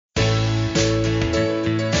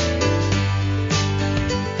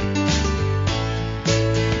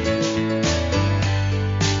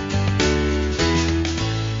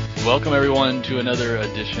Welcome everyone to another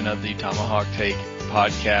edition of the Tomahawk Take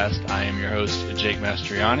podcast. I am your host, Jake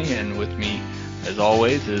Mastriani, and with me, as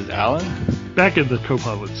always, is Alan. Back in the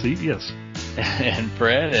co-pilot seat, yes. And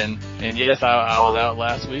Fred, and yes, I was out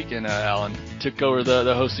last week, and Alan took over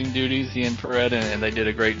the hosting duties, he and Fred, and they did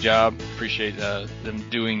a great job. Appreciate them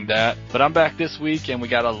doing that. But I'm back this week, and we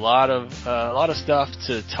got a lot of stuff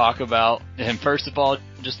to talk about. And first of all,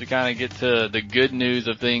 just to kind of get to the good news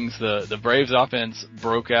of things, the Braves offense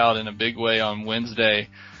broke out in a big way on Wednesday,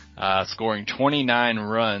 scoring 29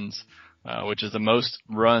 runs. Which is the most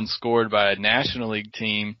runs scored by a National League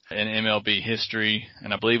team in MLB history,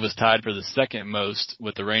 and I believe was tied for the second most,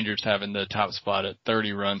 with the Rangers having the top spot at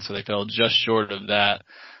 30 runs, so they fell just short of that.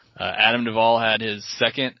 Adam Duvall had his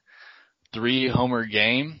second 3-homer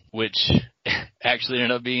game, which actually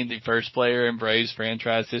ended up being the first player in Braves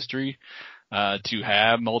franchise history to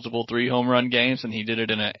have multiple 3-home run games, and he did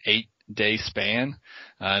it in an 8-day span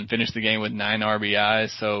and finished the game with 9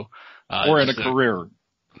 RBIs. So, or in a career.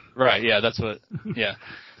 Right, yeah, that's what, yeah,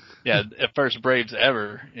 at first Braves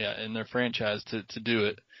ever, in their franchise to do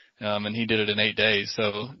it, and he did it in 8 days,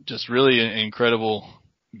 so just really an incredible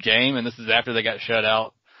game, and this is after they got shut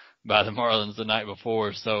out by the Marlins the night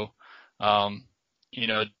before, so,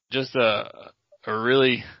 just a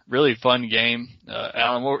really, really fun game.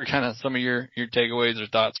 Alan, what were kind of some of your takeaways or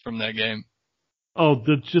thoughts from that game? Oh,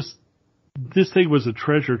 this thing was a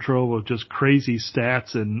treasure trove of just crazy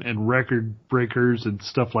stats and record breakers and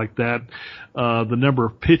stuff like that. The number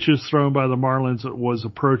of pitches thrown by the Marlins was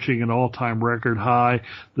approaching an all-time record high.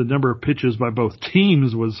 The number of pitches by both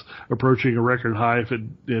teams was approaching a record high. If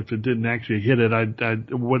it didn't actually hit it, I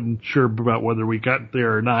wasn't sure about whether we got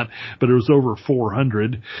there or not, but it was over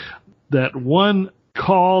 400. That one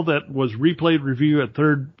call that was replayed review at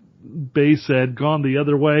third base had gone the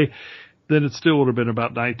other way, then it still would have been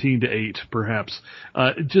about 19-8, perhaps.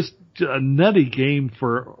 Just a nutty game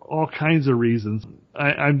for all kinds of reasons.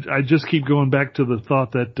 I just keep going back to the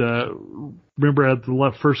thought that, remember at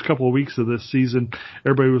the first couple of weeks of this season,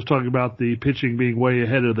 everybody was talking about the pitching being way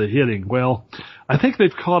ahead of the hitting. Well, I think they've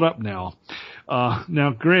caught up now.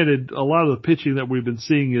 Now, granted, a lot of the pitching that we've been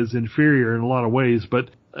seeing is inferior in a lot of ways, but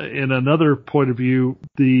in another point of view,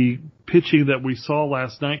 the pitching that we saw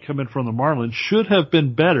last night coming from the Marlins should have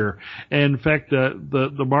been better. And in fact,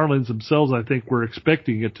 the Marlins themselves, I think, were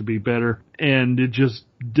expecting it to be better, and it just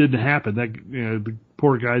didn't happen. The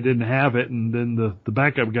poor guy didn't have it, and then the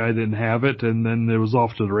backup guy didn't have it, and then it was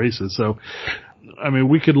off to the races. So, I mean,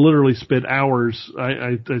 we could literally spend hours.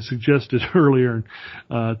 I suggested earlier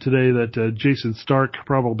today that Jason Stark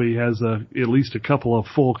probably has at least a couple of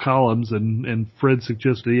full columns, and Fred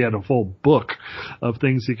suggested he had a full book of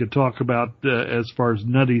things he could talk about as far as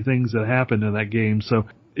nutty things that happened in that game. So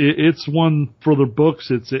it's one for the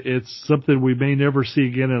books. It's something we may never see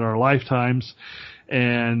again in our lifetimes,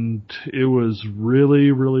 and it was really,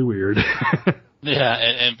 really weird. Yeah,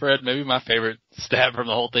 and Fred, maybe my favorite stat from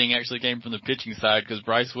the whole thing actually came from the pitching side, because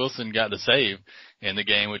Bryce Wilson got the save in the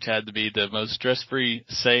game, which had to be the most stress-free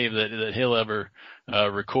save that he'll ever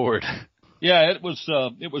record. Yeah, it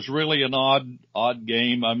was really an odd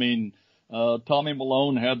game. I mean, Tommy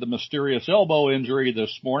Milone had the mysterious elbow injury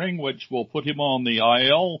this morning, which will put him on the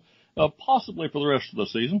IL, possibly for the rest of the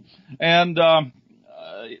season. And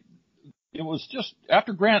it was just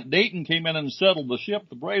after Grant Dayton came in and settled the ship,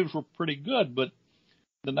 the Braves were pretty good, but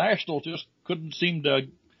the Nationals just couldn't seem to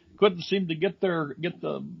get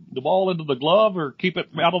the ball into the glove or keep it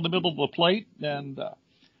out of the middle of the plate. And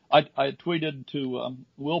I tweeted to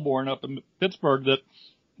Wilborn up in Pittsburgh that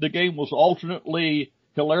the game was alternately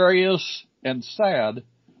hilarious and sad,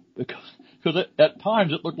 because at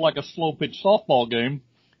times it looked like a slow pitch softball game.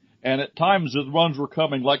 And at times the runs were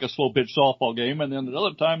coming like a slow-pitch softball game, and then at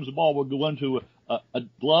other times the ball would go into a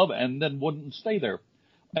glove and then wouldn't stay there.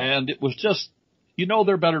 And it was just,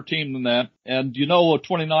 they're a better team than that. And a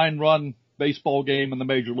 29-run baseball game in the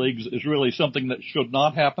major leagues is really something that should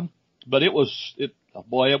not happen. But it was.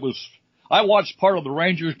 I watched part of the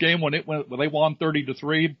Rangers game when they won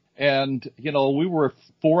 30-3, and we were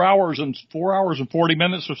 4 hours and 40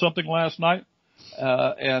 minutes or something last night.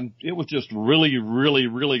 And it was just really, really,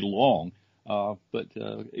 really long. But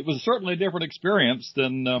it was certainly a different experience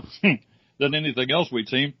than anything else we'd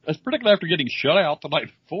seen, particularly after getting shut out the night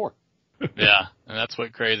before. Yeah, and that's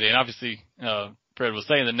what's crazy. And obviously, Fred was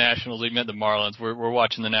saying the Nationals, he meant the Marlins. We're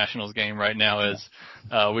watching the Nationals game right now as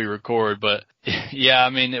we record. But yeah, I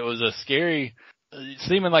mean, it was a scary,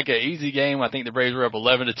 seeming like an easy game. I think the Braves were up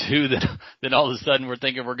 11-2. Then all of a sudden we're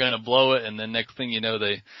thinking we're going to blow it, and then next thing you know,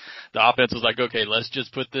 the offense was like, okay, let's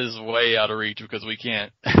just put this way out of reach because we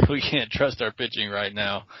can't trust our pitching right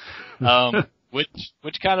now.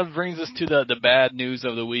 Which kind of brings us to the bad news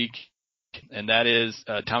of the week, and that is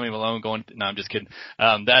Tommy Milone going. No, I'm just kidding.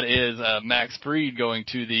 That is Max Fried going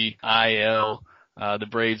to the IL. The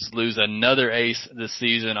Braves lose another ace this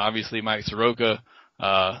season. Obviously, Mike Soroka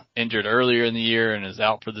injured earlier in the year and is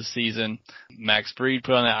out for the season. Max Fried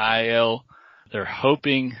put on the IL. They're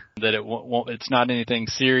hoping that it's not anything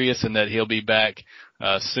serious and that he'll be back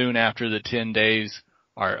soon after the 10 days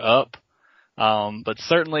are up. But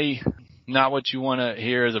certainly not what you want to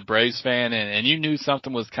hear as a Braves fan. And you knew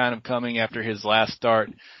something was kind of coming after his last start.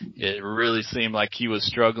 It really seemed like he was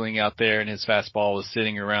struggling out there, and his fastball was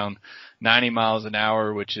sitting around 90 miles an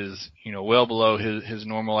hour, which is, well below his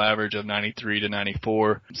normal average of 93 to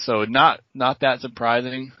 94. So not that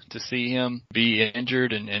surprising to see him be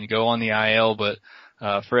injured and go on the IL, but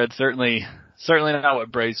Fred, certainly not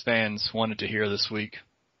what Braves fans wanted to hear this week.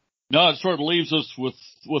 No, it sort of leaves us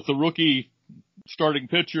with the rookie starting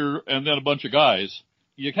pitcher and then a bunch of guys.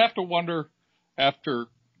 You have to wonder after,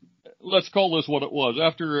 let's call this what it was,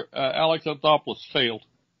 after Alex Anthopoulos failed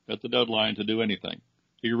at the deadline to do anything.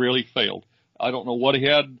 He really failed. I don't know what he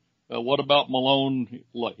had. What about Milone?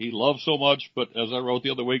 He loves so much, but as I wrote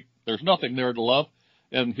the other week, there's nothing there to love.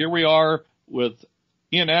 And here we are with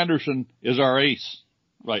Ian Anderson is our ace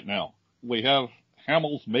right now. We have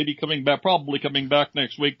Hamels maybe probably coming back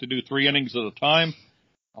next week to do 3 innings at a time.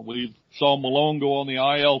 We saw Milone go on the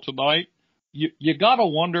IL tonight. You gotta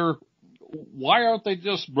wonder, why aren't they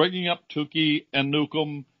just bringing up Tukey and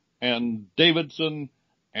Newcomb and Davidson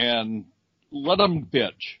and let them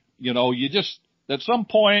pitch? At some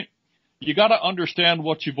point, you got to understand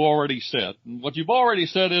what you've already said. And what you've already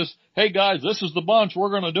said is, hey guys, this is the bunch.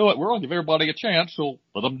 We're going to do it. We're going to give everybody a chance, so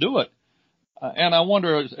let them do it. And I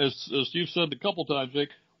wonder, as you've said a couple times, Vic,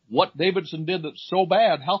 what Davidson did that's so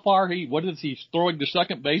bad. What is he throwing to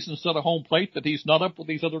second base instead of home plate that he's not up with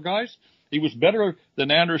these other guys? He was better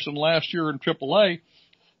than Anderson last year in AAA.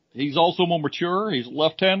 He's also more mature. He's a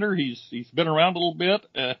left-hander. He's been around a little bit.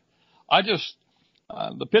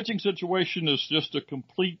 The pitching situation is just a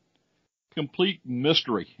complete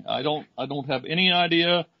mystery. I don't have any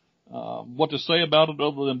idea what to say about it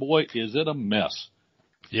other than, boy, is it a mess.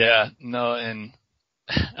 Yeah, no, and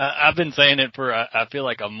I've been saying it for I feel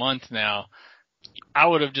like a month now. I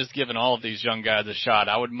would have just given all of these young guys a shot.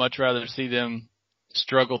 I would much rather see them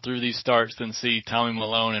struggle through these starts than see Tommy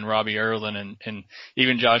Milone and Robbie Erlin and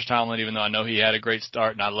even Josh Tomlin, even though I know he had a great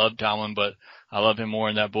start and I love Tomlin, but I love him more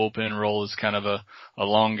in that bullpen role as kind of a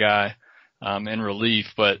long guy in relief.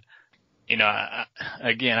 But, I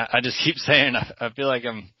just keep saying, I feel like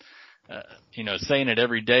I'm, saying it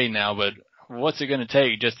every day now, but what's it going to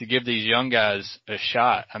take just to give these young guys a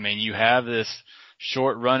shot? I mean, you have this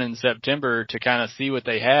short run in September to kind of see what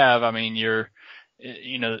they have. I mean,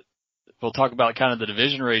 we'll talk about kind of the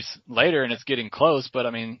division race later, and it's getting close, but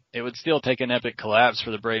I mean, it would still take an epic collapse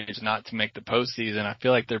for the Braves not to make the postseason. I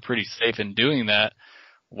feel like they're pretty safe in doing that.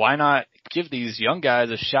 Why not give these young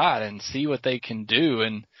guys a shot and see what they can do?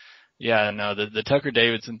 And yeah, no, the Tucker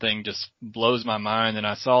Davidson thing just blows my mind. And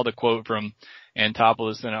I saw the quote from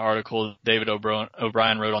Anthopoulos in an article David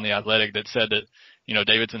O'Brien wrote on The Athletic that said that,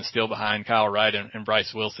 Davidson's still behind Kyle Wright and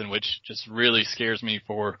Bryce Wilson, which just really scares me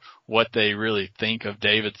for what they really think of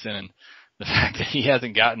Davidson. And the fact that he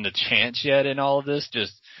hasn't gotten a chance yet in all of this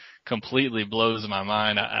just completely blows my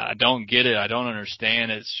mind. I don't get it. I don't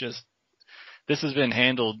understand. It's just, this has been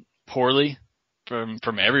handled poorly from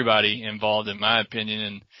everybody involved, in my opinion.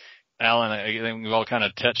 And Alan, I think we've all kind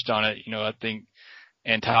of touched on it. I think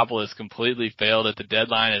Anthopoulos completely failed at the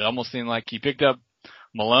deadline. It almost seemed like he picked up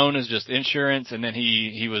Milone as just insurance, and then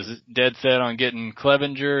he was dead set on getting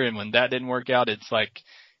Clevenger, and when that didn't work out, it's like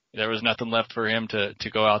there was nothing left for him to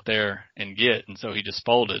go out there and get, and so he just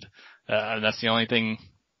folded. And that's the only thing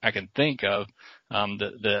I can think of,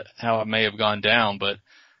 how it may have gone down. But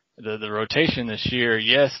the rotation this year,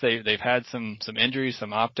 yes, they've had some injuries,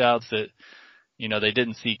 some opt-outs that, they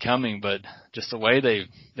didn't see coming, but just the way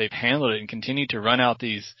they've handled it and continue to run out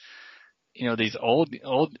these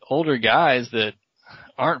older guys that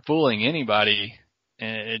aren't fooling anybody,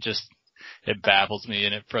 and it baffles me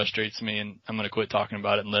and it frustrates me, and I'm going to quit talking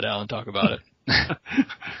about it and let Alan talk about it.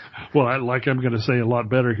 Well, I'm going to say a lot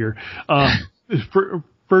better here.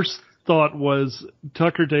 First thought was,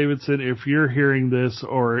 Tucker Davidson, if you're hearing this,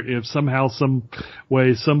 or if somehow, some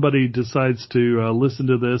way somebody decides to listen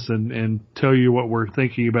to this and tell you what we're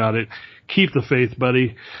thinking about it, keep the faith,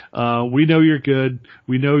 buddy. We know you're good.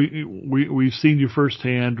 We know we've seen you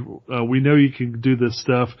firsthand. We know you can do this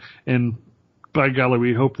stuff, and by golly,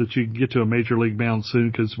 we hope that you can get to a major league mound soon,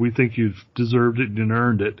 because we think you've deserved it and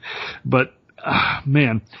earned it. But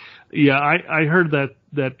man, yeah, I heard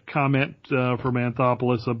that comment from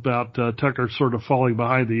Anthopoulos about Tucker sort of falling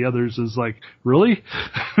behind the others is like, really?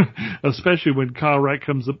 Especially when Kyle Wright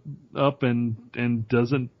comes up and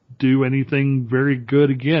doesn't do anything very good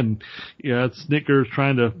again. Yeah, it's Snitker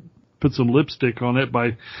trying to put some lipstick on it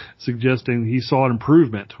by suggesting he saw an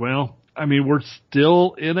improvement. Well, I mean, we're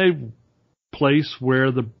still in a place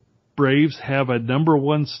where the Braves have a number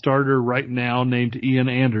one starter right now named Ian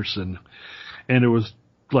Anderson. And it was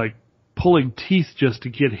like pulling teeth just to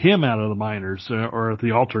get him out of the minors or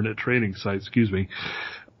the alternate trading site, excuse me.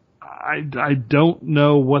 I don't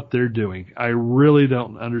know what they're doing. I really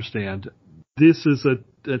don't understand. This is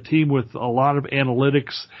a team with a lot of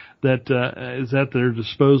analytics that is at their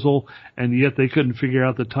disposal, and yet they couldn't figure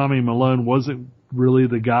out that Tommy Malone wasn't really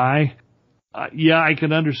the guy. Yeah, I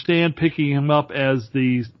can understand picking him up as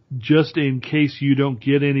the just in case you don't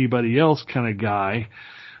get anybody else kind of guy,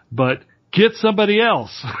 but get somebody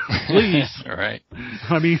else, please. All right.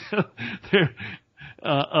 I mean,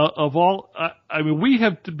 we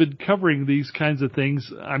have been covering these kinds of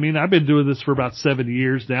things. I mean, I've been doing this for about 7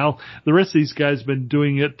 years now. The rest of these guys have been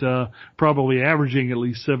doing it, probably averaging at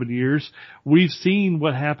least 7 years. We've seen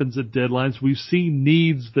what happens at deadlines. We've seen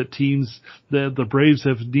needs that the Braves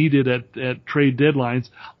have needed at trade deadlines.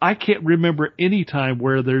 I can't remember any time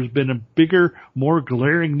where there's been a bigger, more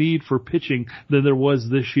glaring need for pitching than there was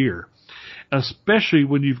this year. Especially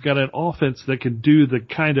when you've got an offense that can do the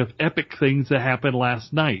kind of epic things that happened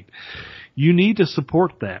last night. You need to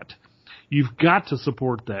support that. You've got to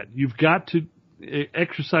support that. You've got to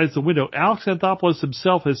exercise the window. Alex Anthopoulos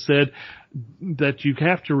himself has said that you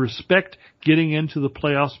have to respect getting into the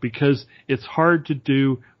playoffs because it's hard to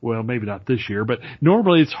do, well, maybe not this year, but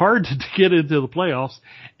normally it's hard to get into the playoffs.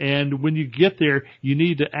 And when you get there, you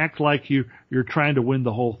need to act like you're trying to win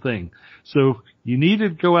the whole thing. So you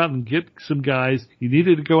needed to go out and get some guys. You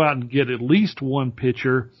needed to go out and get at least one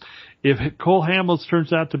pitcher. If Cole Hamels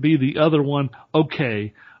turns out to be the other one,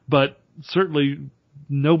 okay. But certainly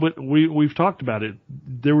we've talked about it.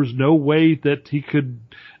 There was no way that he could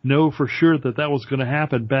know for sure that was going to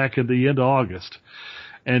happen back at the end of August.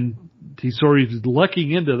 And he's sort of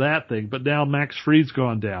lucking into that thing, but now Max Fried's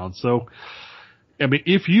gone down. So, I mean,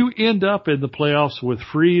 if you end up in the playoffs with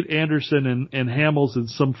Fried, Anderson, and Hamels in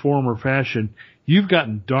some form or fashion, you've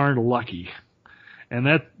gotten darn lucky. And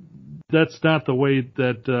that's not the way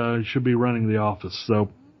that should be running the office. So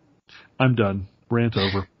I'm done. Rant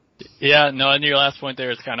over. Yeah, no, and your last point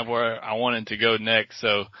there is kind of where I wanted to go next.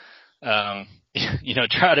 So, try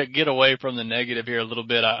to get away from the negative here a little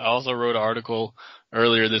bit. I also wrote an article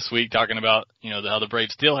earlier this week talking about, how the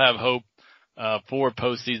Braves still have hope for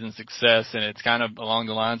postseason success, and it's kind of along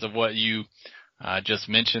the lines of what you just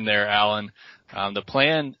mentioned there, Alan. The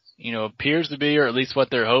plan, appears to be, or at least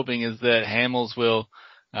what they're hoping, is that Hamels will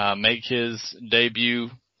make his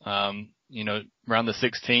debut, around the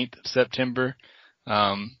 16th of September.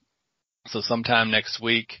 So sometime next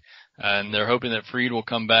week, and they're hoping that Fried will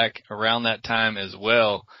come back around that time as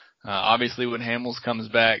well. Obviously when Hamels comes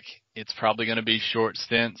back, it's probably going to be short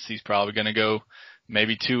stints. He's probably going to go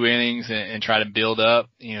maybe 2 innings and try to build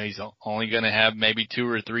up. He's only going to have maybe 2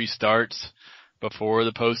 or 3 starts before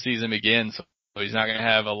the postseason begins. So he's not going to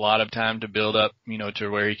have a lot of time to build up, to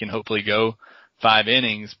where he can hopefully go 5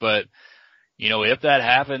 innings. But, if that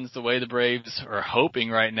happens the way the Braves are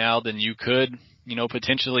hoping right now, then you could,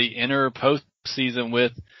 potentially enter postseason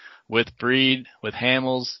with Fried, with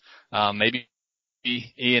Hamels, maybe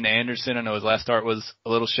Ian Anderson. I know his last start was a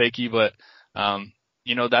little shaky, but,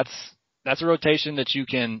 that's a rotation that you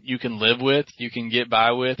can live with, you can get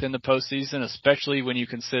by with in the postseason, especially when you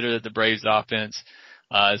consider that the Braves offense,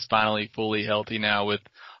 is finally fully healthy now with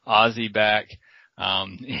Ozzie back.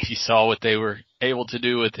 You saw what they were able to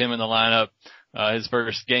do with him in the lineup. His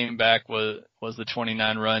first game back was the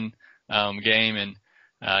 29 run, game. And,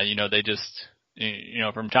 they just,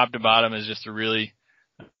 from top to bottom is just a really,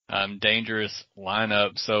 dangerous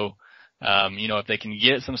lineup. So, if they can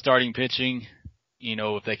get some starting pitching,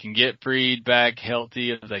 if they can get Fried back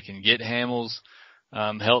healthy, if they can get Hamels,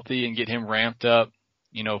 healthy and get him ramped up,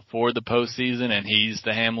 for the postseason, and he's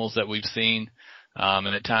the Hamels that we've seen,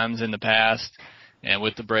 and at times in the past, and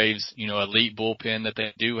with the Braves, elite bullpen that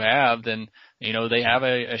they do have, then, they have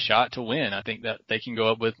a shot to win. I think that they can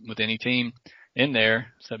go up with any team in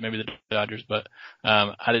there, except maybe the Dodgers, but,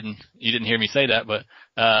 you didn't hear me say that, but,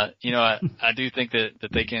 I do think that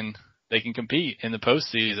they can compete in the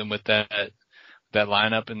postseason with that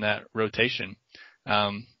lineup and that rotation.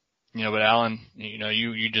 But Alan,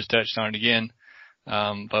 you just touched on it again.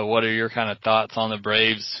 But what are your kind of thoughts on the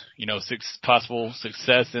Braves, possible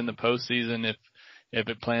success in the postseason if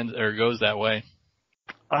it plans or goes that way?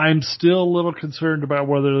 I'm still a little concerned about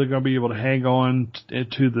whether they're going to be able to hang on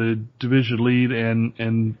to the division lead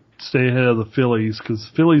and stay ahead of the Phillies, because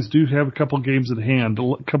Phillies do have a couple games in hand.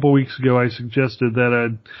 A couple of weeks ago, I suggested that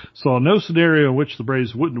I saw no scenario in which the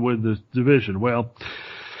Braves wouldn't win the division. Well,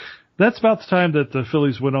 that's about the time that the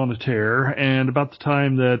Phillies went on a tear, and about the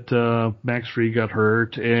time that Max Fried got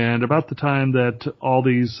hurt, and about the time that all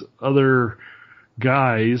these other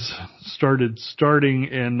guys starting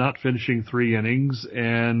and not finishing 3 innings,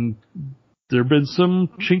 and there have been some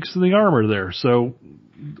chinks in the armor there. So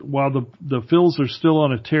while the Phils are still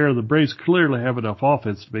on a tear, the Braves clearly have enough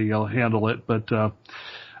offense to be able to handle it. But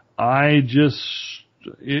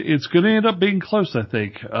it's going to end up being close, I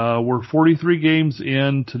think. We're 43 games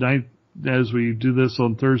in tonight. As we do this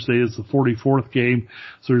on Thursday, it's the 44th game.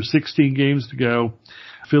 So there's 16 games to go.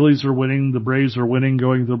 Phillies are winning. The Braves are winning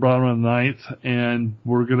going to the bottom of the ninth. And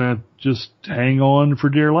we're going to just hang on for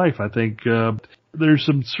dear life, I think. There's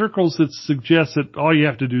some circles that suggest that all you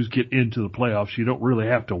have to do is get into the playoffs. You don't really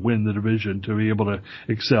have to win the division to be able to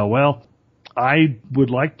excel. Well, I would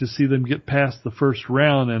like to see them get past the first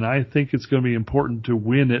round, and I think it's going to be important to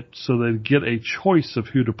win it so they get a choice of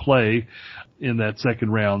who to play in that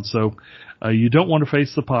second round. So you don't want to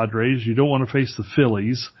face the Padres. You don't want to face the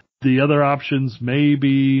Phillies. The other options may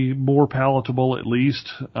be more palatable at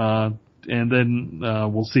least, and then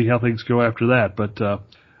we'll see how things go after that. But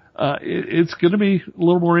it's going to be a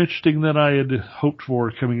little more interesting than I had hoped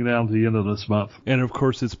for coming down to the end of this month. And, of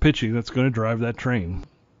course, it's pitching that's going to drive that train.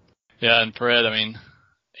 Yeah, and Fred, I mean,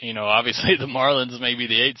 obviously the Marlins may be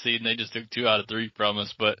the 8th seed, and they just took 2 out of 3 from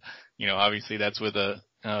us. But, obviously that's with a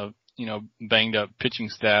banged up pitching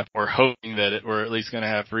staff. We're hoping that we're at least going to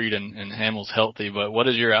have Fried and Hamels healthy. But what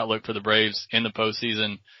is your outlook for the Braves in the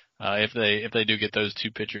postseason if they do get those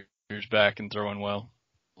 2 pitchers back and throwing well?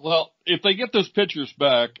 Well, if they get those pitchers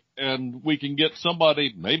back and we can get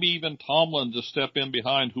somebody, maybe even Tomlin, to step in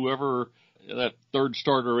behind whoever that third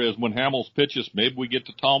starter is when Hamels pitches, maybe we get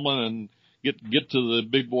to Tomlin and get to the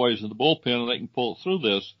big boys in the bullpen and they can pull through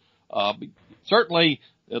this. Certainly,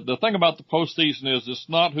 the thing about the postseason is it's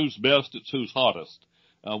not who's best, it's who's hottest.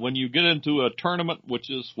 When you get into a tournament, which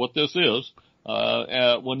is what this is,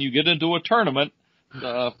 when you get into a tournament,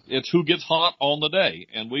 it's who gets hot on the day.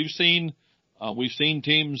 And we've seen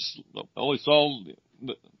teams. We saw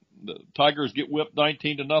the Tigers get whipped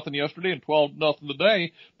 19-0 yesterday and 12-0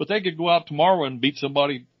 today, but they could go out tomorrow and beat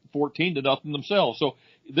somebody 14-0 themselves. So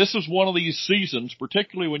this is one of these seasons,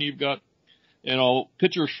 particularly when you've got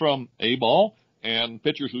pitchers from A-ball and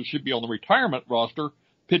pitchers who should be on the retirement roster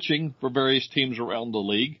pitching for various teams around the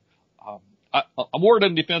league. I'm worried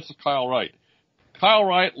in defense of Kyle Wright. Kyle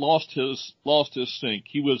Wright lost his sync.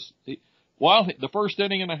 While the first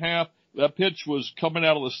inning and a half, that pitch was coming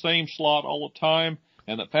out of the same slot all the time,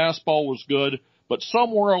 and the fastball was good, but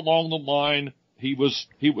somewhere along the line, he was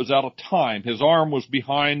out of time. His arm was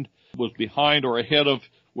behind or ahead of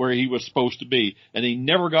where he was supposed to be, and he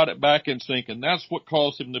never got it back in sync, and that's what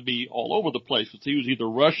caused him to be all over the place. He was either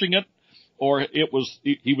rushing it or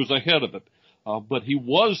he was ahead of it. But he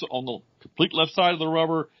was on the complete left side of the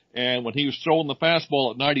rubber, and when he was throwing the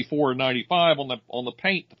fastball at 94 or 95 on the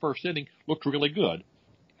paint, the first inning looked really good.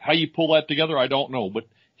 How you pull that together, I don't know, but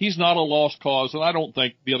he's not a lost cause, and I don't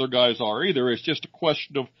think the other guys are either. It's just a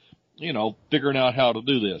question of, figuring out how to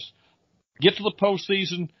do this. Get to the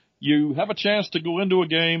postseason, you have a chance to go into a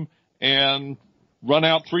game and run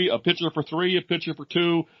out a pitcher for 3, a pitcher for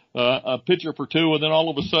 2, a pitcher for 2, and then all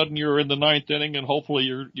of a sudden you're in the 9th inning, and hopefully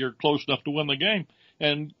you're close enough to win the game.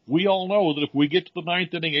 And we all know that if we get to the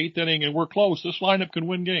 9th inning, 8th inning, and we're close, this lineup can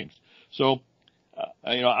win games. So,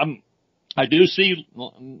 I do see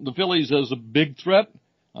the Phillies as a big threat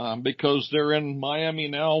because they're in Miami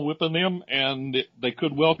now whipping them, and they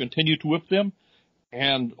could well continue to whip them,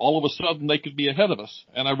 and all of a sudden they could be ahead of us.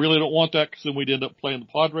 And I really don't want that because then we'd end up playing the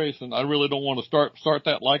Padres, and I really don't want to start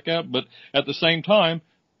that like that. But at the same time,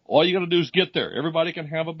 all you got to do is get there. Everybody can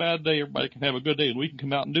have a bad day, everybody can have a good day, and we can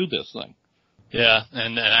come out and do this thing. Yeah,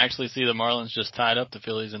 and I actually see the Marlins just tied up the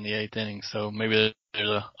Phillies in the 8th inning, so maybe there's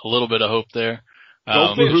a little bit of hope there.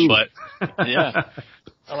 But yeah,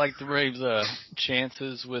 I like the Braves'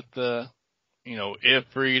 chances with if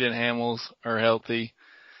Fried and Hamels are healthy.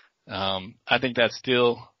 I think that's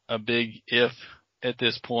still a big if at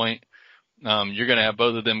this point. You're going to have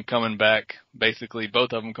both of them coming back, basically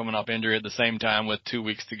both of them coming off injury at the same time with 2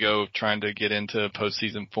 weeks to go, trying to get into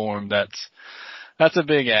postseason form. That's a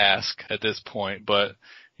big ask at this point, but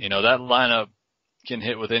that lineup can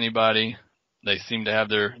hit with anybody. They seem to have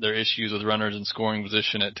their issues with runners in scoring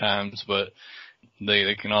position at times, but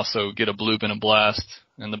they can also get a bloop and a blast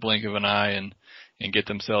in the blink of an eye and get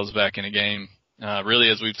themselves back in a game. really,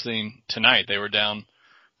 as we've seen tonight, they were down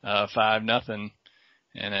 5-0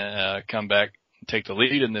 and come back and take the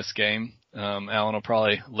lead in this game. Alan will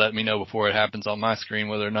probably let me know before it happens on my screen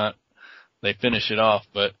whether or not they finish it off.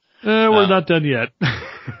 But we're not done yet.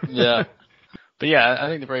 Yeah. But yeah, I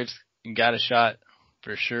think the Braves got a shot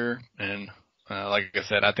for sure. And like I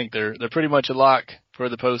said, I think they're pretty much a lock for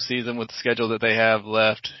the postseason with the schedule that they have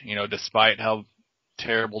left, despite how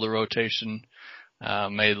terrible the rotation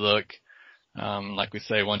may look. Like we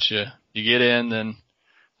say, once you get in, then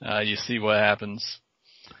you see what happens.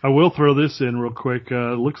 I will throw this in real quick.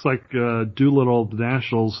 It looks like Doolittle of the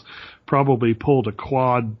Nationals probably pulled a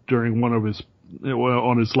quad during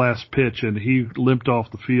on his last pitch, and he limped off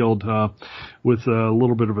the field with a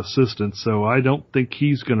little bit of assistance. So I don't think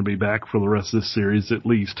he's going to be back for the rest of this series, at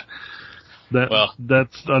least.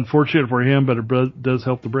 That's unfortunate for him, but it does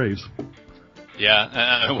help the Braves.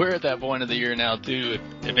 Yeah, we're at that point of the year now too.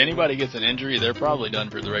 If anybody gets an injury, they're probably done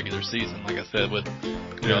for the regular season. Like I said, with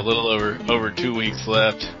a little over 2 weeks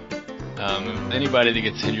left, anybody that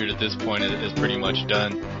gets injured at this point is pretty much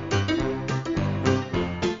done.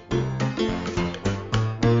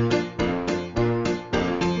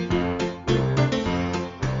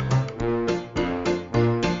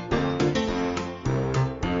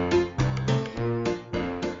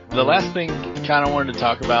 The last thing kind of wanted to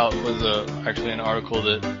talk about was actually an article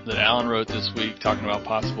that Alan wrote this week talking about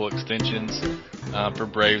possible extensions for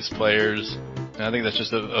Braves players. And I think that's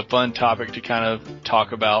just a fun topic to kind of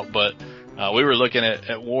talk about. But we were looking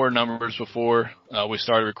at WAR numbers before we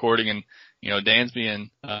started recording, and Dansby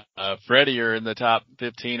and Freddie are in the top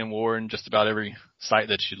 15 in WAR in just about every site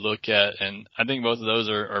that you look at. And I think both of those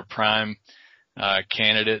are prime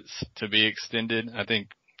candidates to be extended. I think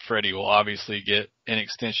Freddie will obviously get an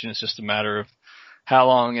extension. It's just a matter of how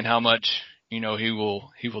long and how much, he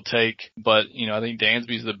will take. But, I think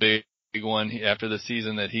Dansby's the big one after the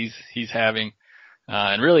season that he's having.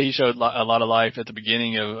 And really he showed a lot of life at the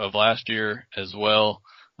beginning of last year as well,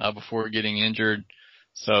 before getting injured.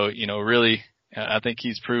 So, really, I think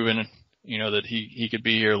he's proven, that he could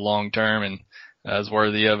be here long term and is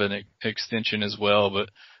worthy of an extension as well. But,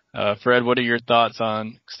 Fred, what are your thoughts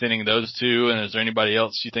on extending those two, and is there anybody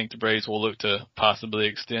else you think the Braves will look to possibly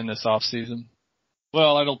extend this offseason?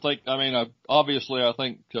 Well, obviously I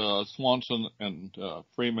think Swanson and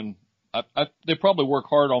Freeman, they probably work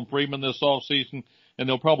hard on Freeman this offseason, and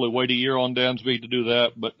they'll probably wait a year on Dansby to do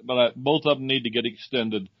that, but both of them need to get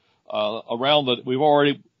extended.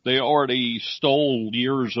 They already stole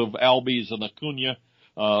years of Albies and Acuna.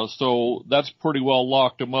 So that's pretty well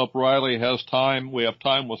locked him up. Riley has time. We have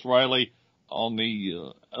time with Riley. On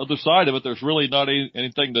the other side of it, there's really not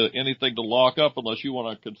anything to lock up unless you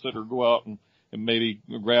want to consider go out and maybe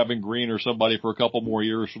grabbing Green or somebody for a couple more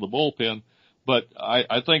years for the bullpen. But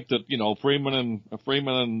I think that, Freeman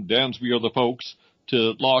and Dansby are the folks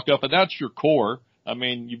to lock up, and that's your core. I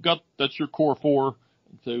mean, that's your core four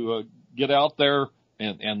to get out there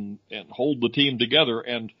and hold the team together.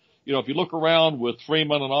 And if you look around with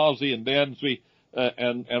Freeman and Ozzie and Dansby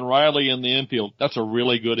and Riley in the infield, that's a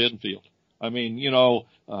really good infield. I mean,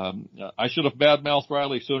 I should have badmouthed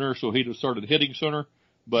Riley sooner, so he'd have started hitting sooner.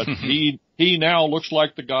 But he now looks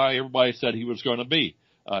like the guy everybody said he was going to be.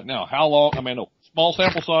 Now, how long? I mean, small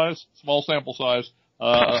sample size.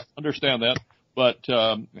 Understand that. But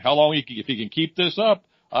how long if he can keep this up,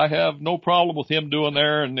 I have no problem with him doing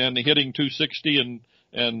there and hitting 260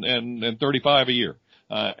 and 35 a year.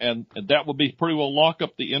 And that would be pretty well lock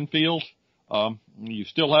up the infield. You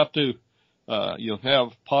still have to, have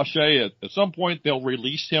Pache at some point. They'll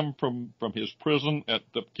release him from his prison at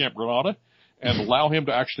the Camp Granada and allow him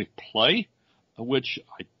to actually play, which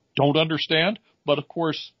I don't understand. But of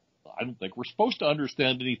course, I don't think we're supposed to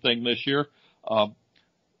understand anything this year.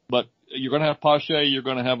 But you're going to have Pache, you're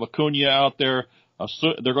going to have Acuna out there.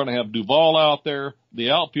 They're going to have Duvall out there.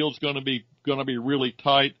 The outfield's going to be really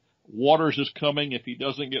tight. Waters is coming if he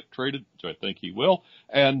doesn't get traded, which I think he will.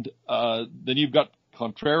 And then you've got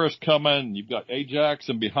Contreras coming, you've got Ajax,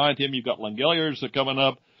 and behind him you've got Langeliers coming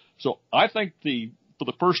up. So I think for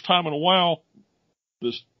the first time in a while,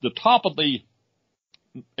 the top of the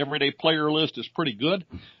everyday player list is pretty good.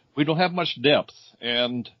 We don't have much depth,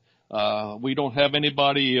 and we don't have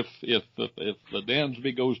anybody if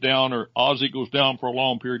Dansby goes down or Ozzie goes down for a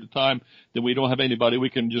long period of time, then we don't have anybody we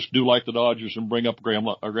can just do like the Dodgers and bring up Graham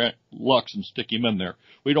Lux and stick him in there.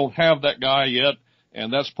 We don't have that guy yet,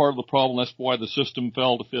 and that's part of the problem. That's why the system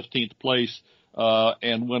fell to 15th place.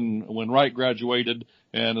 And when Wright graduated,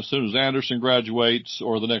 and as soon as Anderson graduates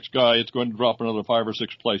or the next guy, it's going to drop another 5 or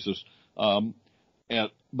 6 places.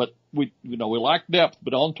 But we lack depth,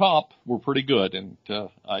 but on top, we're pretty good. And,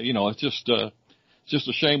 it's just, It's just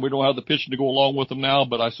a shame we don't have the pitching to go along with them now,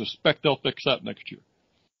 but I suspect they'll fix that next year.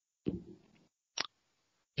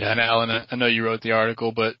 Yeah, and Alan, I know you wrote the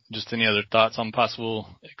article, but just any other thoughts on possible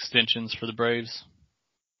extensions for the Braves?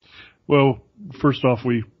 Well, first off,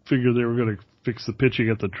 we figured they were going to fix the pitching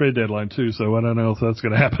at the trade deadline too, so I don't know if that's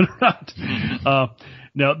going to happen or not.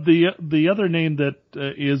 Now, the other name that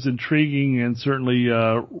is intriguing and certainly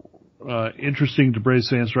interesting to Braves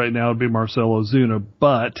fans right now would be Marcell Ozuna,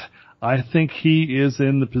 but I think he is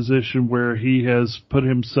in the position where he has put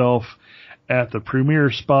himself at the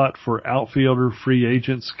premier spot for outfielder free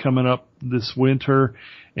agents coming up this winter,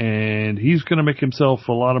 and he's going to make himself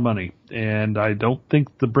a lot of money. And I don't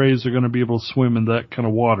think the Braves are going to be able to swim in that kind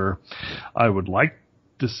of water. I would like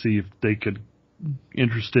to see if they could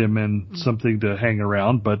interest him in something to hang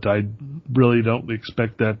around, but I really don't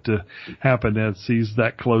expect that to happen as he's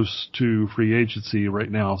that close to free agency right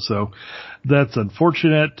now. So that's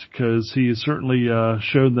unfortunate because he has certainly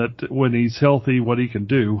shown that when he's healthy what he can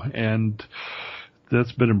do, and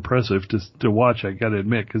that's been impressive to watch, I gotta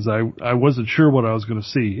admit, because I wasn't sure what I was going to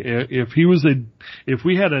see. If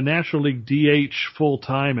we had a National League DH full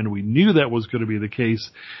time and we knew that was going to be the case,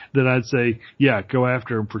 then I'd say, yeah, go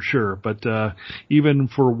after him for sure. But, even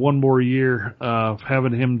for one more year,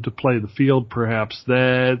 having him to play the field, perhaps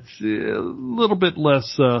that's a little bit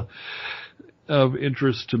less, of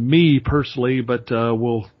interest to me personally, but,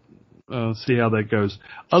 we'll see how that goes.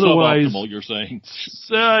 Otherwise, suboptimal, you're saying?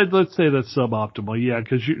 Let's say that's suboptimal, yeah,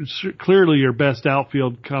 because clearly your best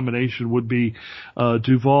outfield combination would be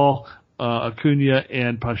Duvall, Acuna,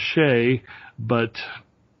 and Pache, but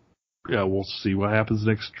yeah, we'll see what happens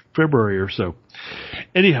next February or so.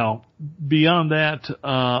 Anyhow, beyond that,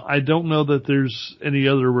 I don't know that there's any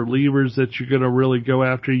other relievers that you're going to really go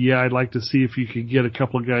after. Yeah, I'd like to see if you could get a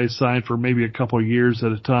couple of guys signed for maybe a couple of years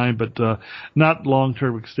at a time, but not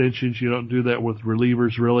long-term extensions. You don't do that with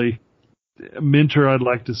relievers, really. Minter, I'd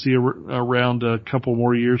like to see around a couple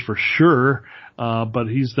more years for sure, but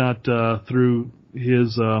he's not through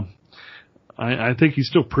his I think he's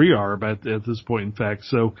still pre-arb at this point, in fact.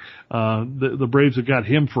 So the Braves have got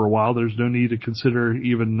him for a while. There's no need to consider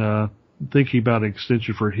even thinking about an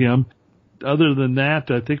extension for him. Other than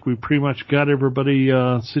that, I think we pretty much got everybody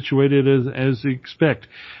situated as you expect.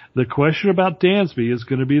 The question about Dansby is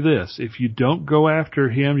going to be this. If you don't go after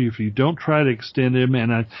him, if you don't try to extend him,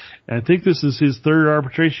 and I think this is his third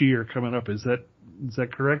arbitration year coming up. Is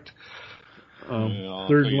that correct? Yeah,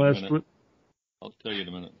 third and last one? I'll tell you in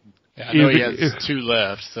a minute. Yeah, I know he has two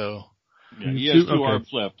left, so. Yeah, he has two arms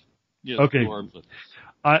left. Okay. 2 arms left.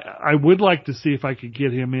 I would like to see if I could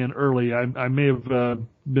get him in early. I may have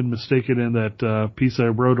been mistaken in that piece I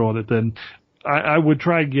wrote on it. Then I would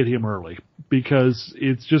try and get him early because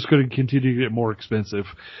it's just going to continue to get more expensive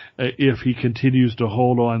if he continues to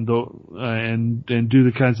hold on and do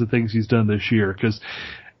the kinds of things he's done this year. Because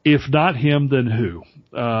if not him, then who?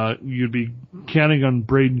 You'd be counting on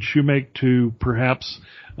Braden Shoemake to perhaps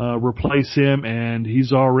replace him, and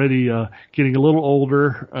he's already getting a little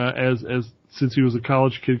older since he was a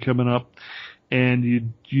college kid coming up, and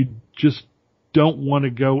you just don't want to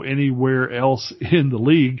go anywhere else in the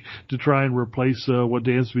league to try and replace what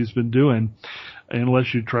Dansby's been doing,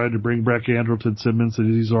 unless you try to bring back Andrelton Simmons,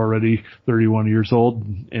 and he's already 31 years old,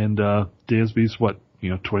 and Dansby's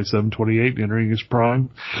 27, 28, entering his prime.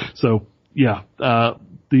 So yeah,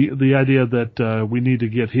 the idea that we need to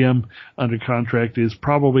get him under contract is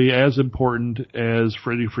probably as important as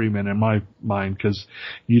Freddie Freeman in my mind, because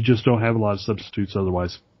you just don't have a lot of substitutes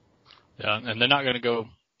otherwise. Yeah, and they're not going to go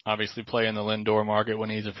obviously play in the Lindor market when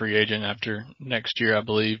he's a free agent after next year, I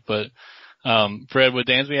believe. But Fred, with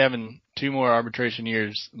Dansby having 2 more arbitration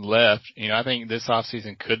years left, I think this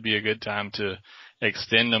offseason could be a good time to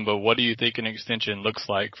extend him. But what do you think an extension looks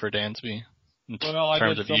like for Dansby in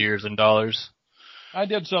terms of years and dollars? I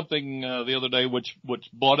did something the other day which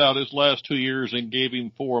bought out his last 2 years and gave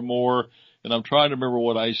him 4 more, and I'm trying to remember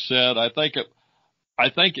what I said. I think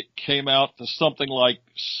it came out to something like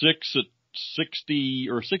 6 at 60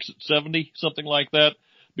 or 6 at 70, something like that,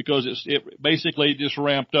 because it basically just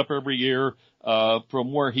ramped up every year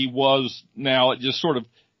from where he was now. It just sort of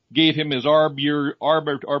gave him his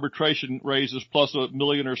arbitration raises plus $1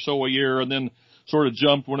 million or so a year, and then sort of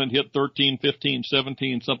jumped when it hit 13, 15,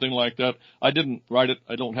 17, something like that. I didn't write it.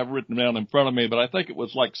 I don't have it written down in front of me, but I think it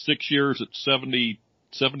was like 6 years at 70,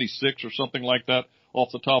 76 or something like that off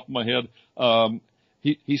the top of my head.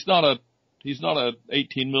 He's not a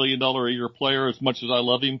 $18 million a year player as much as I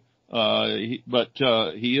love him. But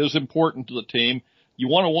he is important to the team. You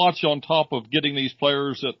want to watch on top of getting these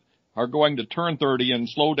players that are going to turn 30 and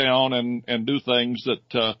slow down and do things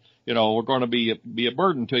that, are going to be a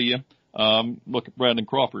burden to you. Look at Brandon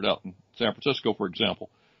Crawford out in San Francisco, for example.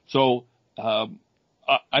 So, I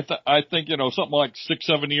think, something like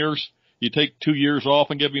 6-7 years, you take 2 years off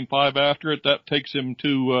and give him 5 after it, that takes him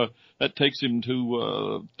to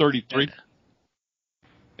 33.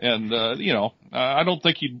 And, I don't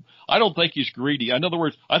think he's greedy. In other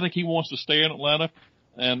words, I think he wants to stay in Atlanta,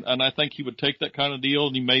 and I think he would take that kind of deal,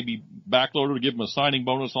 and he may be backloaded to give him a signing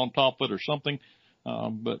bonus on top of it or something.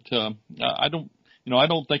 But I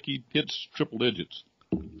don't think he hits triple digits.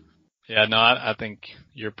 Yeah, no, I think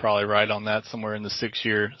you're probably right on that, somewhere in the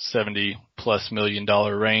 6-year, $70+ million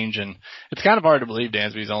range. And it's kind of hard to believe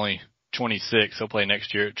Dansby's only 26. He'll play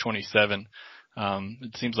next year at 27.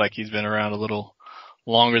 It seems like he's been around a little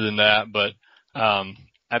longer than that, but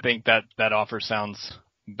I think that offer sounds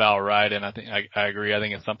about right. And I think I agree. I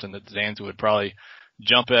think it's something that Dansby would probably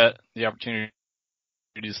jump at, the opportunity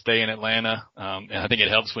to stay in Atlanta. And I think it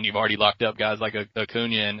helps when you've already locked up guys like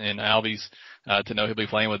Acuna and Albies, to know he'll be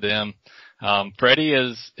playing with them. Freddie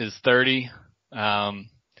is 30,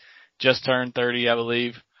 just turned 30, I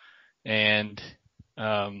believe, and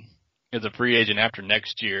is a free agent after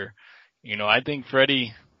next year. I think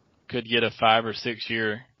Freddie could get a 5 or 6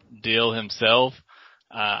 year deal himself.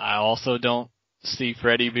 I also don't see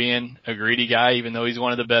Freddie being a greedy guy, even though he's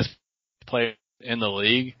one of the best players in the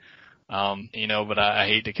league. But I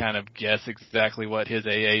hate to kind of guess exactly what his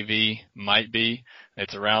AAV might be.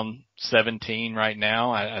 It's around 17 right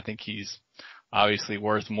now. I think he's obviously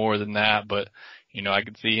worth more than that, but I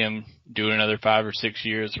could see him doing another 5 or 6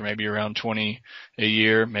 years, or maybe around 20 a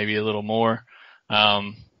year, maybe a little more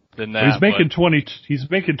than that. He's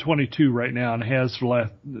making 22 right now, and has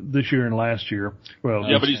this year and last year. Well,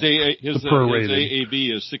 yeah, but his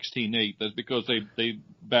AAV is 16.8. That's because they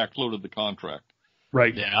backloaded the contract.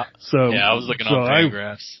 Right. Yeah. So I was looking on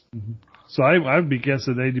Fangraphs. So I'd be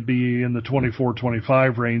guessing they'd be in the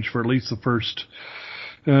 24-25 range for at least the first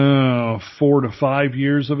 4 to 5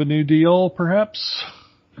 years of a new deal, perhaps.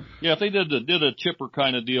 Yeah, if they did a chipper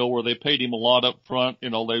kind of deal where they paid him a lot up front, they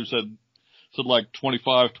said like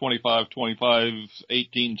 25,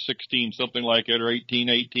 18, 16, something like that, or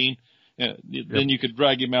 18. Then you could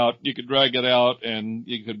drag him out. You could drag it out, and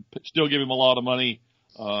you could still give him a lot of money.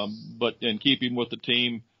 And keep him with the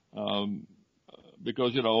team,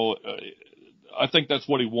 because, I think that's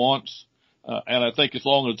what he wants. And I think as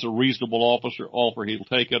long as it's a reasonable offer, he'll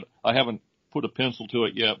take it. I haven't put a pencil to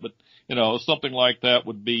it yet, but, something like that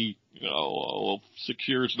would be, 6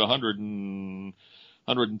 years at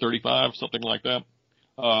 135, something like that.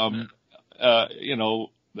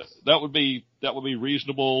 That would be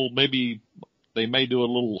reasonable. Maybe they may do a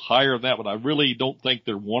little higher than that, but I really don't think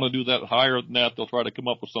they want to do that higher than that. They'll try to come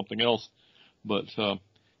up with something else. But,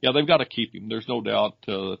 they've got to keep him. There's no doubt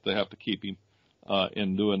that they have to keep him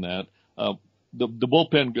in doing that. The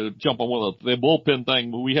bullpen, jump on the bullpen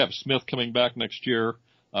thing, we have Smith coming back next year,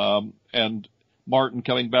 and Martin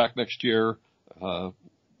coming back next year.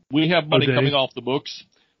 We have money coming off the books.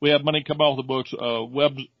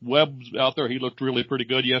 Webb's out there. He looked really pretty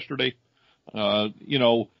good yesterday. I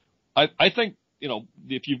think,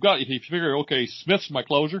 if you figure, okay, Smith's my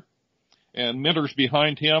closer and Minter's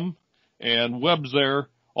behind him and Webb's there,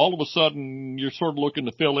 all of a sudden you're sort of looking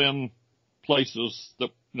to fill in places that,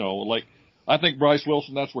 like, I think Bryce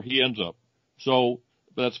Wilson, that's where he ends up. So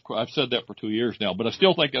I've said that for 2 years now, but I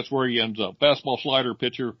still think that's where he ends up. Fastball slider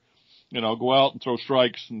pitcher, go out and throw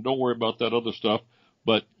strikes and don't worry about that other stuff.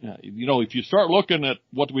 But, if you start looking at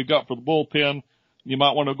what we've got for the bullpen, you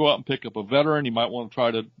might want to go out and pick up a veteran. You might want to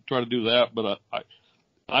try to do that. But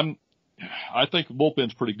I think the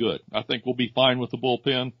bullpen's pretty good. I think we'll be fine with the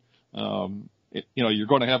bullpen. You're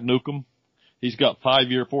going to have Newcomb. He's got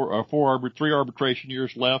 3 arbitration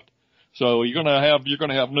years left. So you're going to have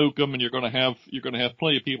Newcomb, and you're going to have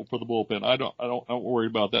plenty of people for the bullpen. I don't worry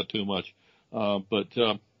about that too much. I'd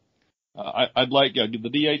like the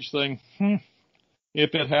DH thing.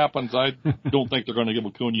 If it happens, I don't think they're going to give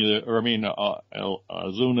Acuna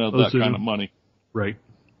Ozuna that kind of money. Right.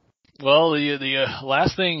 Well, the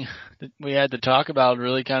last thing that we had to talk about,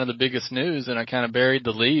 really kind of the biggest news, and I kind of buried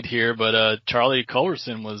the lead here, but Charlie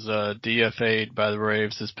Culberson was DFA'd by the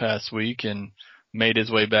Braves this past week and made his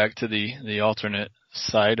way back to the alternate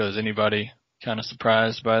site. Was anybody kind of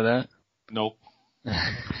surprised by that? Nope.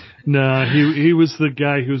 No, he was the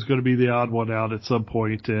guy who was going to be the odd one out at some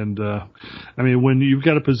point. And, when you've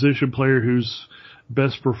got a position player whose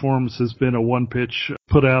best performance has been a one pitch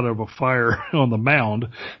put out of a fire on the mound,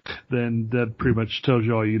 then that pretty much tells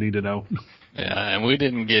you all you need to know. Yeah, and we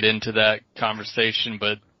didn't get into that conversation,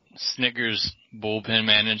 but Snicker's bullpen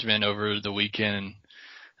management over the weekend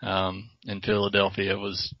in Philadelphia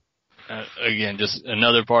was Again, just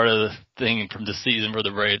another part of the thing from the season for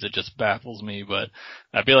the Braves that just baffles me. But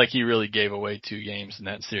I feel like he really gave away 2 games in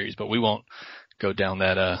that series. But we won't go down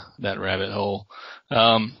that rabbit hole.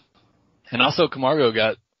 And also Camargo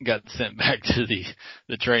got sent back to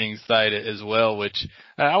the training site as well, which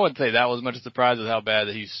I wouldn't say that was much of a surprise with how bad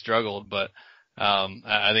that he struggled, but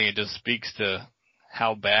I think it just speaks to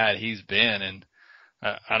how bad he's been. And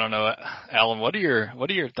I don't know, Alan, what are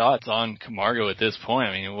your thoughts on Camargo at this point?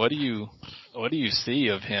 I mean, what do you see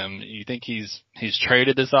of him? You think he's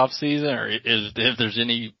traded this offseason, or if there's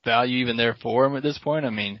any value even there for him at this point? I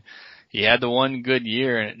mean, he had the one good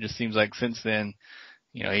year, and it just seems like since then,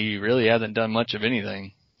 he really hasn't done much of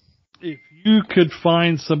anything. If you could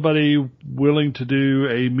find somebody willing to do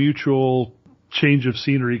a mutual change of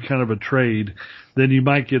scenery kind of a trade, then you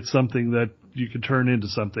might get something that you could turn into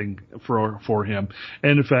something for him.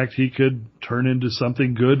 And in fact, he could turn into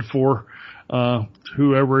something good for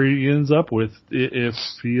whoever he ends up with if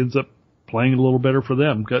he ends up playing a little better for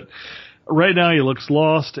them. But right now he looks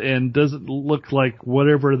lost and doesn't look like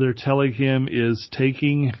whatever they're telling him is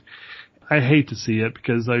taking. I hate to see it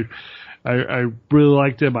because I really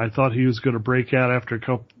liked him. I thought he was going to break out after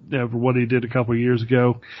what he did a couple of years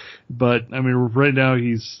ago. But I mean, right now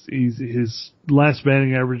his last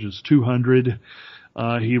batting average is 200.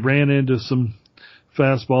 He ran into some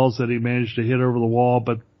fastballs that he managed to hit over the wall,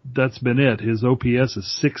 but that's been it. His OPS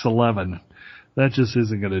is 611. That just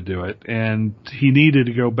isn't going to do it. And he needed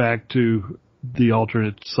to go back to the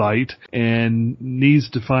alternate site and needs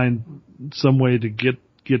to find some way to get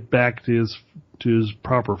back to his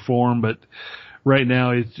proper form, but right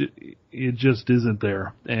now it just isn't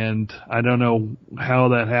there. And I don't know how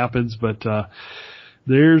that happens, but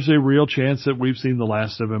there's a real chance that we've seen the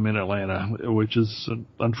last of him in Atlanta, which is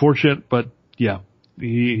unfortunate, but yeah,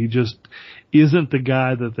 he just isn't the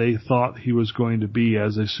guy that they thought he was going to be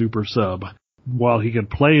as a super sub. While he can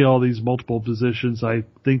play all these multiple positions, I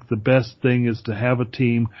think the best thing is to have a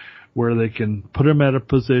team where they can put him at a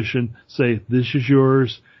position, say, this is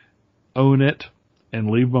yours, own it, and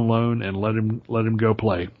leave him alone and let him go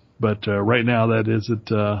play. But right now that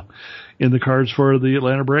isn't in the cards for the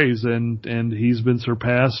Atlanta Braves, and he's been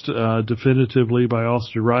surpassed definitively by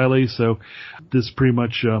Austin Riley. So this pretty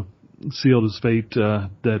much sealed his fate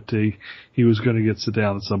that he was going to get sit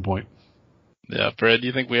down at some point. Yeah, Fred, do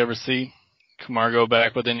you think we ever see Camargo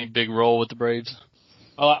back with any big role with the Braves?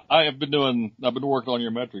 I've been working on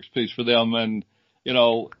your metrics piece for them, and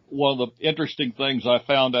one of the interesting things I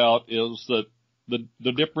found out is that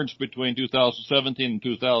the difference between 2017 and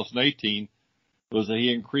 2018 was that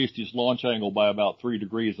he increased his launch angle by about 3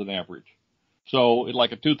 degrees on average. So,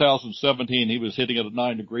 like in 2017, he was hitting it at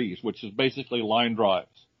 9 degrees, which is basically line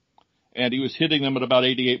drives, and he was hitting them at about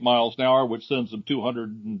 88 miles an hour, which sends them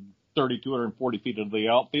 230, 240 feet into the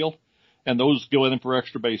outfield, and those go in for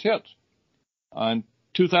extra base hits. In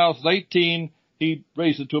 2018, he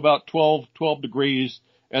raised it to about 12 degrees,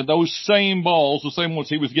 and those same balls, the same ones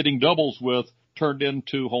he was getting doubles with, turned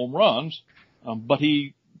into home runs, but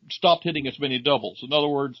he stopped hitting as many doubles. In other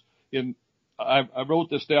words, I wrote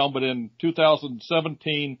this down, but in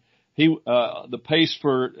 2017, the pace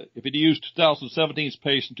if he'd used 2017's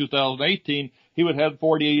pace in 2018, he would have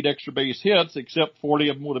 48 extra base hits, except 40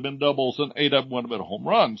 of them would have been doubles and 8 of them would have been home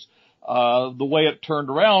runs. The way it turned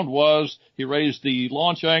around was he raised the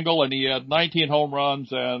launch angle and he had 19 home runs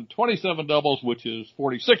and 27 doubles, which is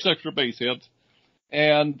 46 extra base hits.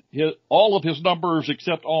 And all of his numbers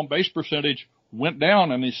except on base percentage went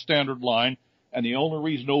down in his standard line. And the only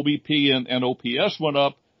reason OBP and OPS went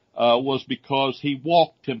up, was because he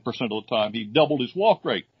walked 10% of the time. He doubled his walk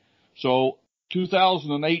rate. So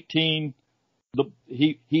 2018,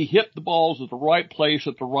 he hit the balls at the right place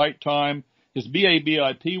at the right time. His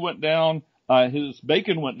BABIP went down. His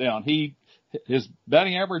bacon went down. His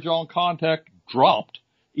batting average on contact dropped,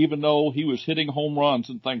 even though he was hitting home runs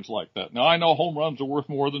and things like that. Now, I know home runs are worth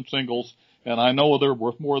more than singles, and I know they're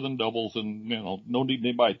worth more than doubles, and, no need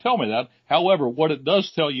anybody to tell me that. However, what it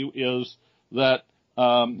does tell you is that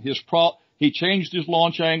he changed his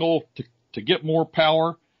launch angle to get more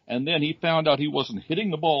power, and then he found out he wasn't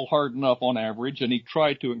hitting the ball hard enough on average, and he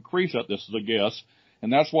tried to increase that. This is a guess.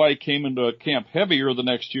 And that's why he came into camp heavier the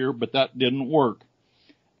next year, but that didn't work.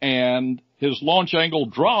 And his launch angle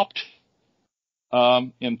dropped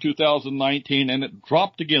in 2019, and it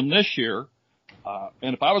dropped again this year.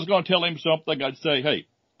 And if I was going to tell him something, I'd say, hey,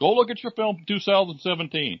 go look at your film from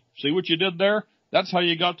 2017. See what you did there? That's how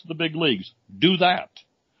you got to the big leagues. Do that.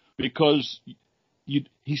 Because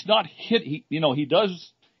he's not hit. He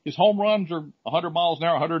does, his home runs are 100 miles an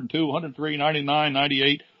hour, 102, 103, 99,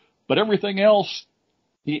 98. But everything else,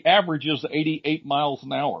 he averages 88 miles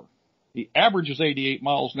an hour. He averages 88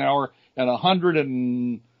 miles an hour, and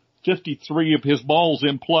 153 of his balls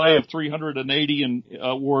in play of 380 and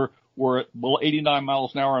were at 89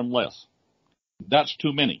 miles an hour and less. That's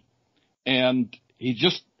too many. And he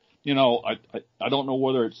just, I don't know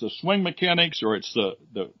whether it's the swing mechanics or it's the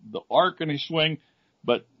arc in his swing,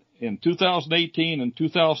 but in 2018 and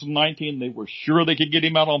 2019, they were sure they could get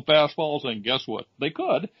him out on fastballs, and guess what? They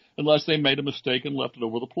could, unless they made a mistake and left it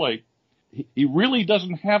over the plate. He really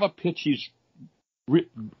doesn't have a pitch. He's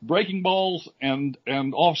breaking balls and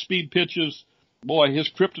off-speed pitches. Boy,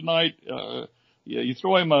 his kryptonite. You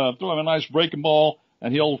throw him a nice breaking ball,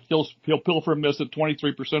 and he'll pilfer and miss it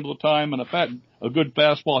 23% of the time, and a good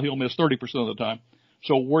fastball he'll miss 30% of the time.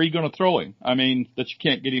 So where are you going to throw him? I mean, that you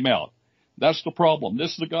can't get him out. That's the problem.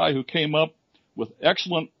 This is the guy who came up with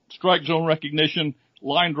excellent strike zone recognition,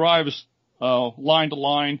 line drives, line to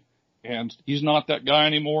line, and he's not that guy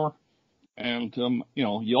anymore. And, you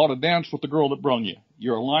ought to dance with the girl that brung you.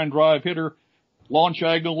 You're a line drive hitter. Launch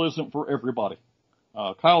angle isn't for everybody.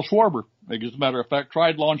 Kyle Schwarber, as a matter of fact,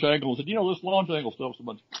 tried launch angle and said, this launch angle stuff's a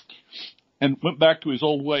bunch. And went back to his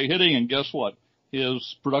old way hitting, and guess what?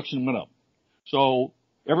 His production went up. So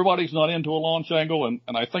everybody's not into a launch angle, and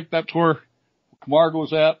I think that's where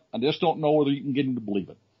Camargo's at. I just don't know whether you can get him to believe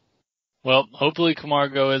it. Well, hopefully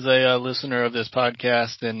Camargo is a listener of this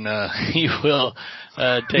podcast, and he will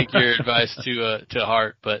take your advice to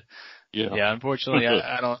heart. But yeah, unfortunately,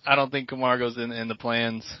 I don't think Camargo's in the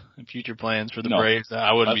plans, future plans for the Braves.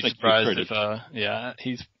 I wouldn't be surprised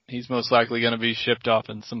if he's most likely going to be shipped off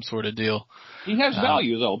in some sort of deal. He has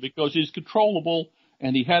value though, because he's controllable,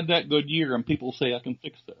 and he had that good year, and people say I can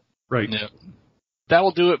fix that. Right. Yeah. That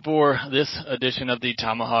will do it for this edition of the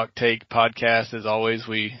Tomahawk Take podcast. As always,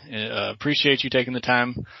 we appreciate you taking the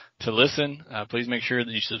time to listen. Please make sure that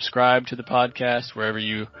you subscribe to the podcast wherever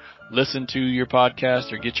you listen to your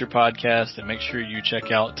podcast or get your podcast, and make sure you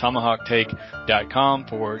check out TomahawkTake.com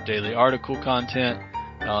for daily article content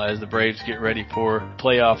as the Braves get ready for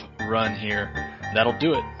playoff run here. That'll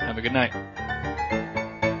do it. Have a good night.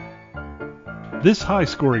 This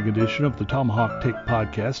high-scoring edition of the Tomahawk Take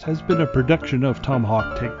podcast has been a production of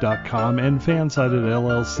TomahawkTake.com and Fansided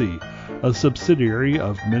LLC, a subsidiary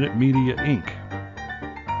of Minute Media, Inc.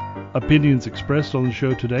 Opinions expressed on the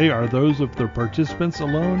show today are those of the participants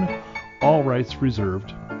alone, all rights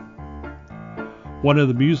reserved. One of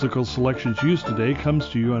the musical selections used today comes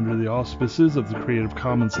to you under the auspices of the Creative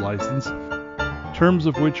Commons license, terms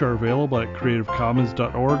of which are available at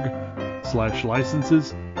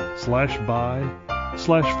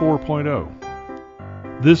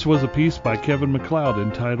creativecommons.org/licenses/by/4.0. This was a piece by Kevin MacLeod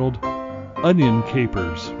entitled Onion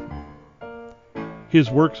Capers.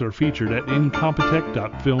 His works are featured at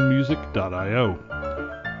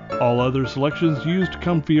incompetech.filmmusic.io. All other selections used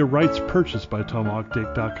come via rights purchased by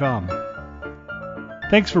TomahawkTake.com.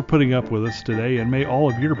 Thanks for putting up with us today, and may all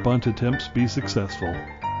of your bunt attempts be successful.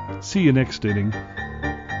 See you next inning.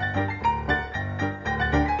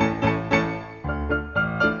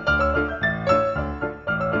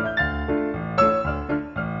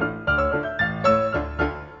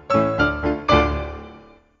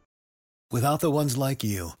 Without the ones like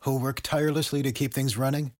you, who work tirelessly to keep things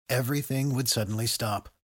running, everything would suddenly stop.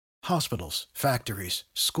 Hospitals, factories,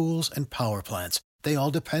 schools, and power plants, they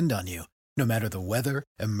all depend on you. No matter the weather,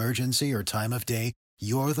 emergency, or time of day,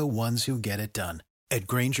 you're the ones who get it done. At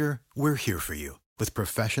Grainger, we're here for you with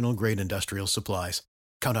professional-grade industrial supplies.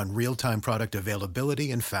 Count on real-time product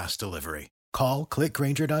availability and fast delivery. Call, click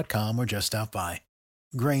Grainger.com, or just stop by.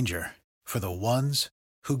 Grainger, for the ones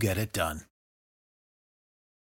who get it done.